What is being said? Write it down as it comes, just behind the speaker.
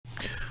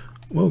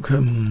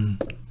Welcome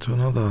to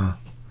another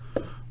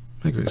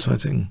mega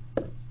exciting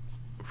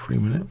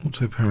 3-minute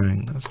auto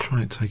pairing. Let's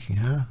try it taking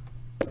here.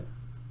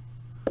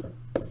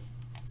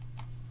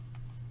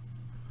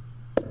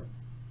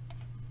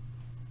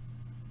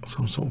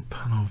 Some sort of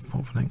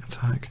Panov-Botvinnik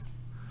attack.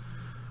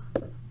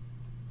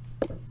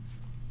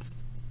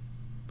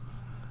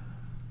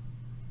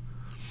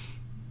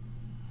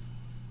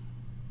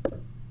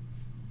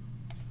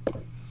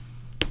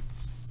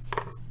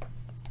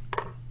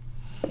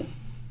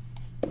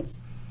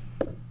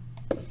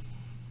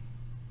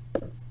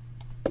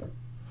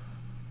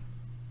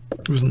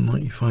 It wasn't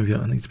 95 yet.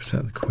 I need to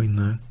protect the queen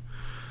though.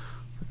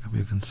 That could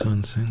be a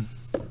concern soon.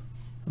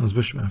 There's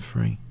bishop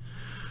f3.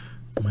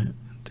 Might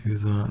do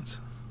that.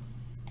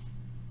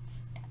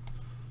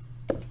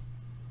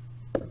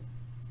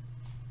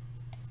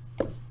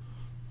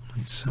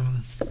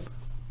 H7.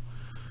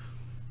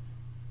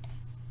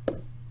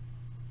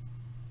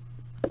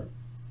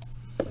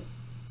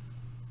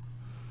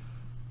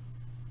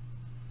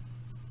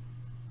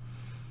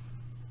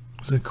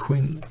 Was there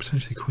queen,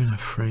 potentially queen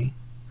f3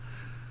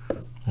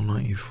 or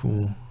knight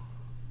e4,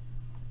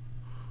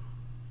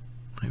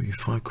 maybe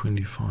 5 queen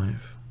d5,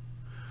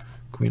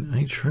 queen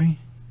h3,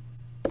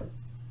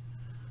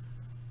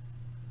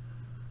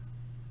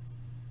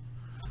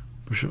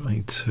 bishop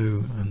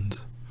a2, and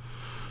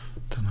I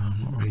don't know,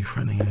 I'm not really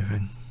threatening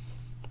anything.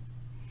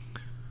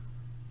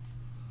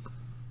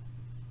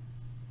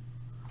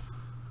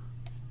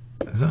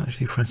 Is that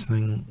actually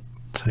threatening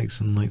takes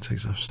and knight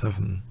takes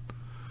f7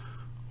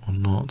 or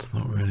not?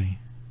 Not really.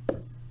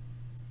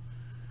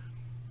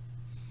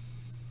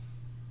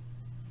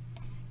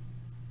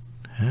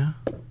 Yeah?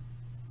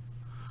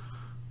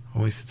 I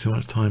wasted too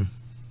much time.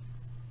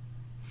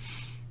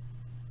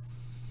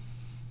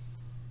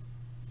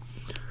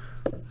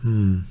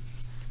 Knight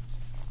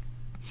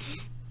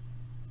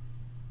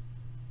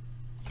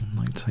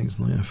takes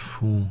knight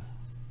f4.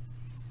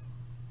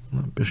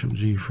 Let bishop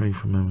g3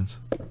 for a moment.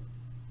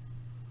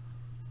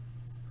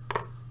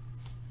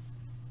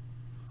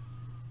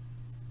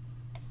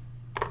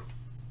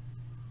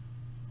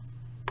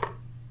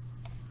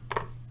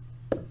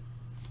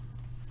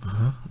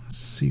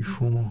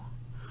 c4.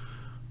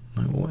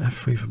 No, or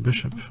f3 for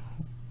bishop.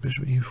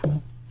 Bishop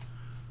e4.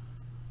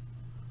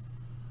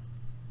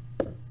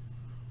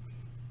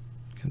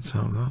 Gets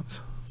out of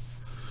that.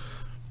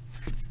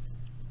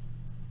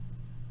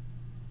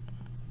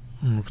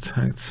 And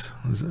protect.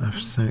 There's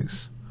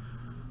f6.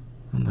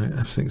 And the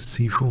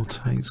f6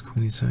 c4 takes.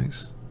 Queen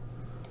e6.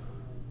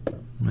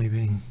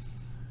 Maybe.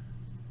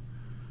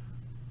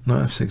 No,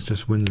 f6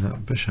 just wins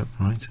that bishop,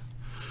 right?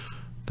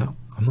 That,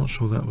 I'm not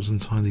sure that was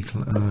entirely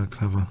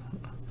clever.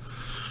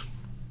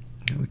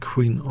 Get the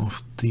queen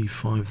off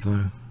d5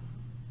 though.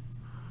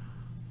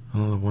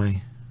 Another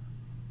way.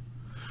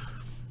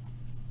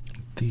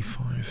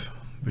 d5,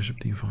 bishop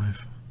d5.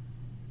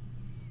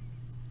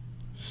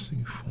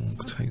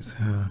 c4 takes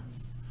here.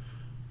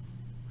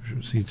 Bishop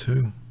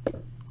c2.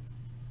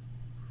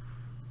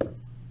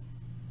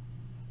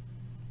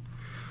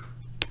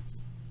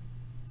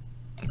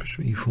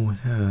 Bishop e4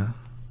 here.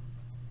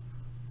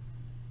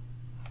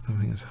 I don't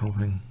think it's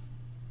helping.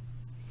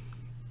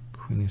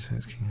 Queen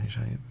e6, king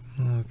h8.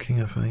 King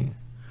f8.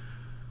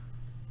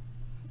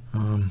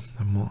 Then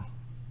what?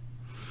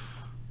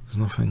 There's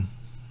nothing.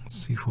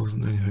 c4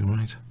 doesn't do anything,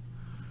 right?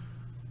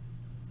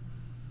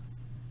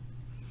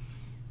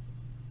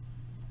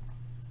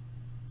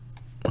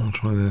 I'll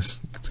try this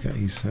to get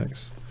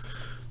e6.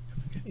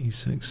 Get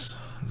e6. Is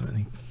that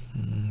any?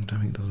 Don't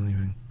think it does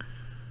anything.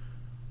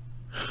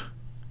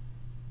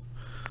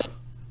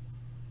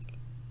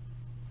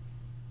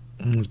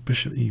 There's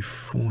bishop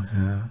e4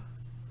 here.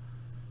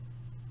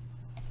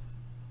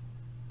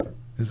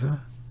 Is that?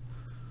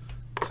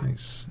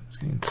 Takes. It's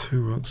getting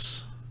 2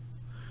 rooks.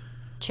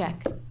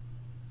 Check.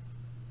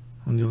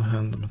 On the other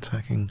hand, I'm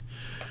attacking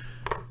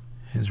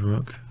his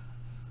rook.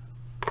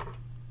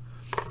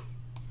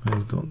 And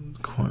he's got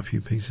quite a few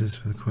pieces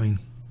for the queen.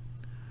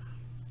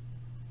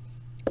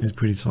 He's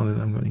pretty solid. I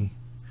haven't got any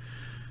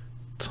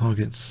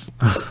targets.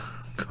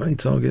 Got any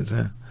targets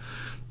here?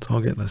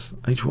 Targetless.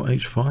 H4,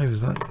 H5.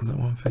 Is that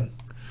one thing?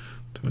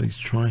 To at least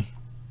try.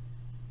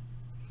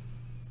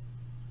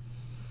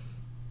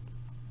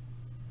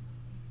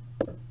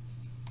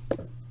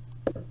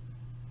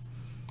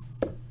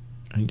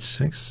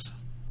 H6.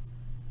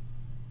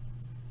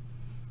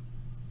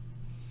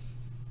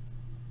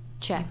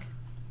 Check.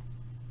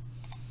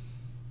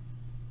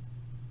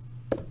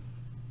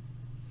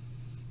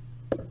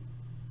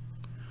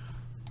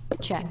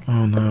 Check.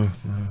 Oh no,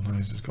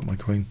 he's just got my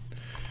queen.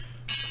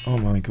 Oh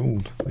my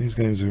god, these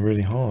games are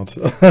really hard.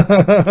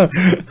 I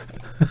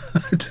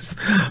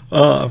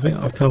think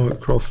I've come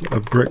across a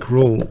brick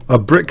wall on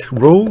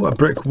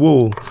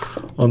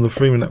the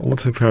 3-minute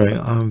auto pairing.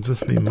 I'm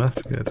just being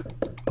massacred.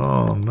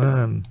 Oh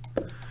man,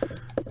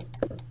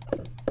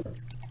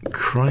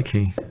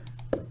 crikey.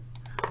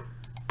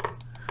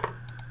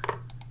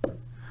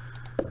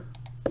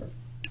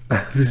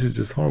 This is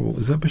just horrible.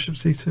 Is that bishop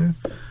c2?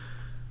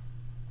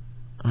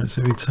 Alright,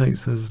 so if he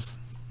takes, there's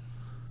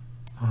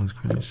Oh, there's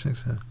queen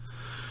h6 here.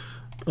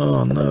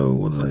 Oh no,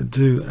 what did I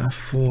do?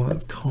 f4,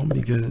 that can't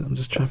be good. I'm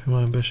just trapping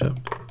my own bishop.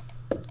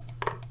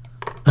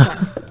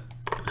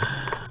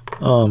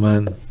 Oh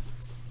man.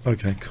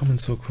 Okay,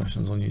 comments or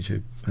questions on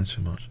YouTube. Thanks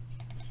so much.